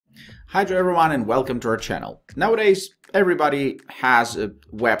Hi to everyone and welcome to our channel. Nowadays, everybody has a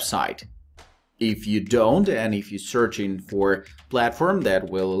website. If you don't, and if you're searching for a platform that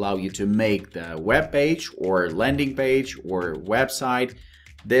will allow you to make the web page or landing page or website,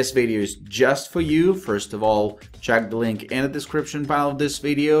 this video is just for you. First of all, check the link in the description panel of this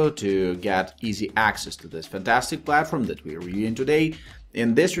video to get easy access to this fantastic platform that we're reviewing today.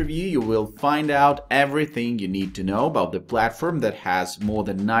 In this review, you will find out everything you need to know about the platform that has more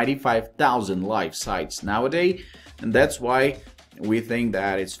than 95,000 live sites nowadays, and that's why we think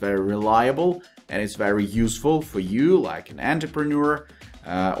that it's very reliable and it's very useful for you like an entrepreneur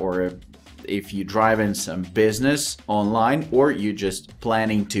or if you're driving some business online or you're just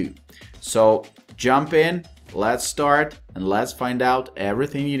planning to. So jump in, let's start, and let's find out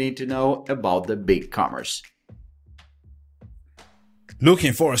everything you need to know about the BigCommerce.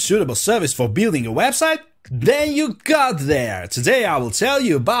 Looking for a suitable service for building a website? Then you got there! Today I will tell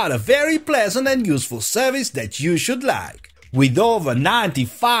you about a very pleasant and useful service that you should like. With over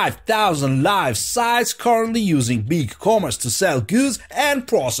 95,000 live sites currently using BigCommerce to sell goods and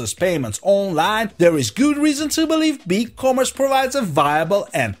process payments online, there is good reason to believe BigCommerce provides a viable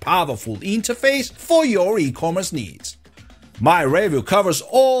and powerful interface for your e-commerce needs. My review covers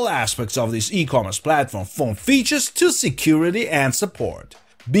all aspects of this e-commerce platform, from features to security and support.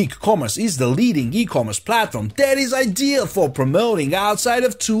 BigCommerce is the leading e-commerce platform that is ideal for promoting outside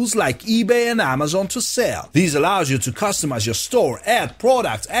of tools like eBay and Amazon to sell. This allows you to customize your store, add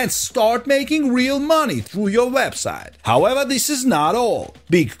products, and start making real money through your website. However, this is not all.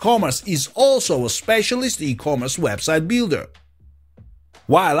 BigCommerce is also a specialist e-commerce website builder.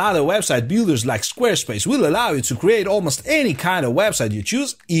 While other website builders like Squarespace will allow you to create almost any kind of website you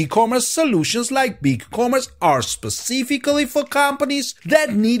choose, e-commerce solutions like BigCommerce are specifically for companies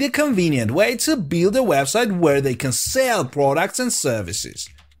that need a convenient way to build a website where they can sell products and services.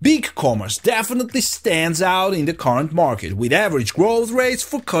 BigCommerce definitely stands out in the current market, with average growth rates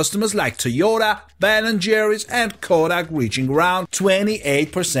for customers like Toyota, Ben & Jerry's, and Kodak reaching around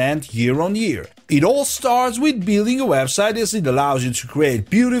 28% year-on-year. It all starts with building a website, as it allows you to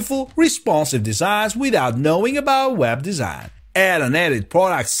create beautiful, responsive designs without knowing about web design. Add and edit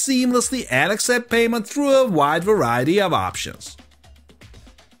products seamlessly and accept payment through a wide variety of options.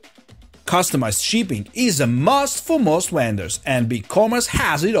 Customized shipping is a must for most vendors, and BigCommerce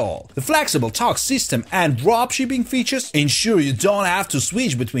has it all. The flexible talk system and dropshipping features ensure you don't have to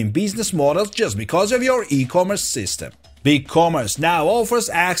switch between business models just because of your e-commerce system. BigCommerce now offers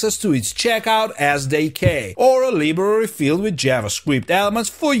access to its Checkout SDK, or a library filled with JavaScript elements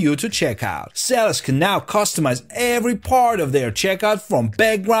for you to check out. Sellers can now customize every part of their checkout, from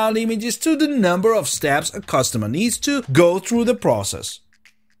background images to the number of steps a customer needs to go through the process.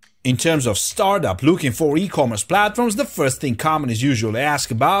 In terms of startup looking for e-commerce platforms, the first thing companies usually ask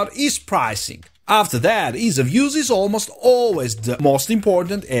about is pricing. After that, ease of use is almost always the most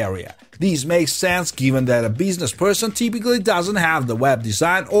important area. This makes sense given that a business person typically doesn't have the web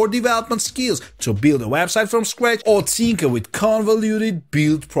design or development skills to build a website from scratch or tinker with convoluted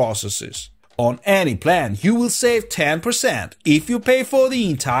build processes. On any plan, you will save 10% if you pay for the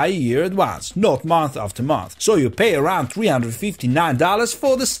entire year at once, not month after month. So you pay around $359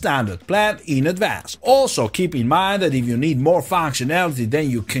 for the standard plan in advance. Also keep in mind that if you need more functionality than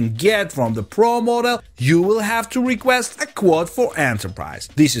you can get from the Pro model, you will have to request a quote for Enterprise.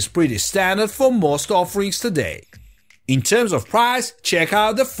 This is pretty standard for most offerings today. In terms of price, check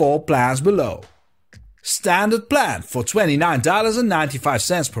out the 4 plans below. Standard plan: for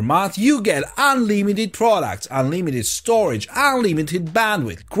 $29.95 per month, you get unlimited products, unlimited storage, unlimited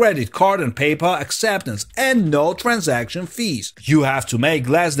bandwidth, credit card and PayPal acceptance, and no transaction fees. You have to make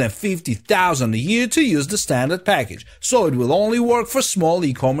less than $50,000 a year to use the standard package, so it will only work for small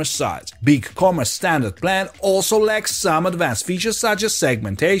e-commerce sites. BigCommerce standard plan also lacks some advanced features such as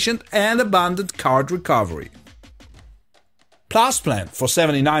segmentation and abundant cart recovery. Plus plan: for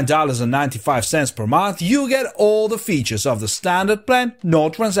 $79.95 per month, you get all the features of the standard plan, no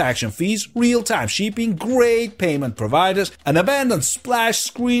transaction fees, real-time shipping, great payment providers, an abundant splash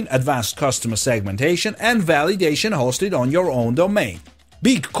screen, advanced customer segmentation, and validation hosted on your own domain.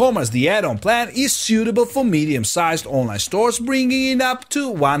 BigCommerce, the add-on plan, is suitable for medium-sized online stores, bringing in up to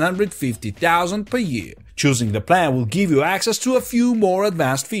 $150,000 per year. Choosing the plan will give you access to a few more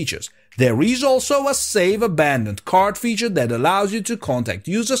advanced features. There is also a Save Abandoned Cart feature that allows you to contact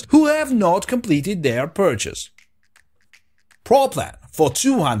users who have not completed their purchase. Pro plan: For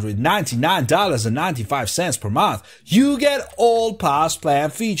 $299.95 per month, you get all past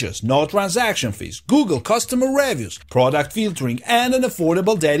plan features, no transaction fees, Google customer reviews, product filtering, and an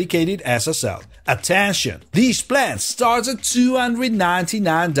affordable dedicated SSL. Attention! These plans start at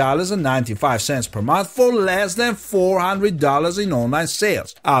 $299.95 per month for less than $400 in online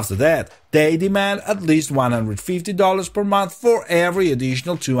sales. After that, they demand at least $150 per month for every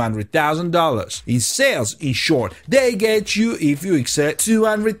additional $200,000 in sales. In short, they get you if you exceed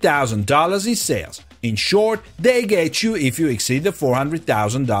 $200,000 in sales. In short, they get you if you exceed the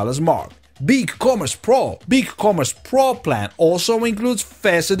 $400,000 mark. BigCommerce Pro. BigCommerce Pro plan also includes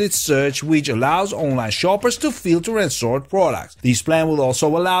faceted search, which allows online shoppers to filter and sort products. This plan will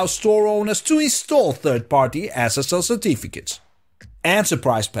also allow store owners to install third-party SSL certificates.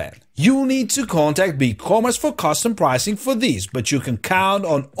 Enterprise plan. You need to contact BigCommerce for custom pricing for this, but you can count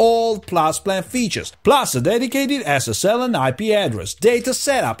on all Plus plan features, plus a dedicated SSL and IP address, data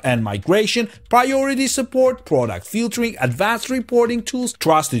setup and migration, priority support, product filtering, advanced reporting tools,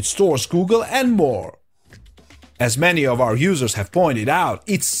 trusted stores Google, and more. As many of our users have pointed out,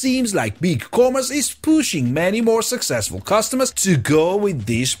 it seems like BigCommerce is pushing many more successful customers to go with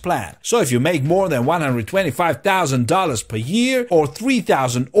this plan. So if you make more than $125,000 per year or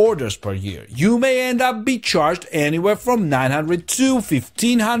 3,000 orders per year, you may end up being charged anywhere from $900 to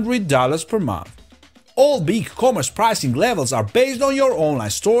 $1,500 per month. All BigCommerce pricing levels are based on your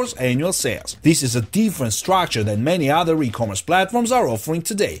online store's annual sales. This is a different structure than many other e-commerce platforms are offering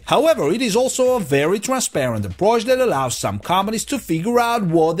today. However, it is also a very transparent approach that allows some companies to figure out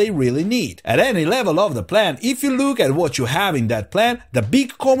what they really need. At any level of the plan, if you look at what you have in that plan, the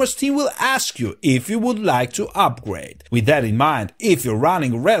BigCommerce team will ask you if you would like to upgrade. With that in mind, if you're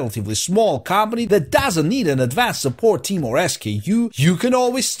running a relatively small company that doesn't need an advanced support team or SKU, you can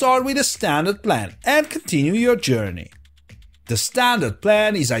always start with a standard plan and continue your journey. The standard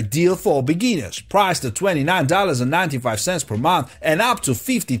plan is ideal for beginners, priced at $29.95 per month and up to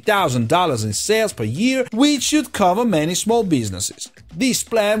 $50,000 in sales per year, which should cover many small businesses. This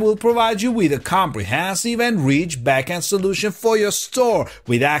plan will provide you with a comprehensive and rich backend solution for your store,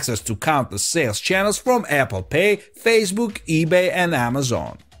 with access to countless sales channels from Apple Pay, Facebook, eBay, and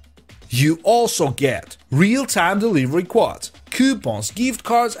Amazon. You also get real-time delivery quotes, coupons, gift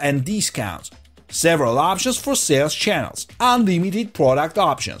cards, and discounts, several options for sales channels, unlimited product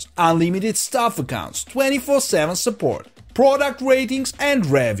options, unlimited staff accounts, 24/7 support, product ratings, and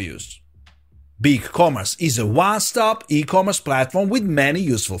reviews. BigCommerce is a one-stop e-commerce platform with many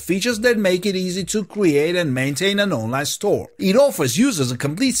useful features that make it easy to create and maintain an online store. It offers users a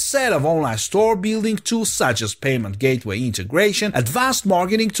complete set of online store building tools such as payment gateway integration, advanced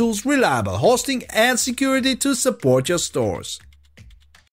marketing tools, reliable hosting, and security to support your stores.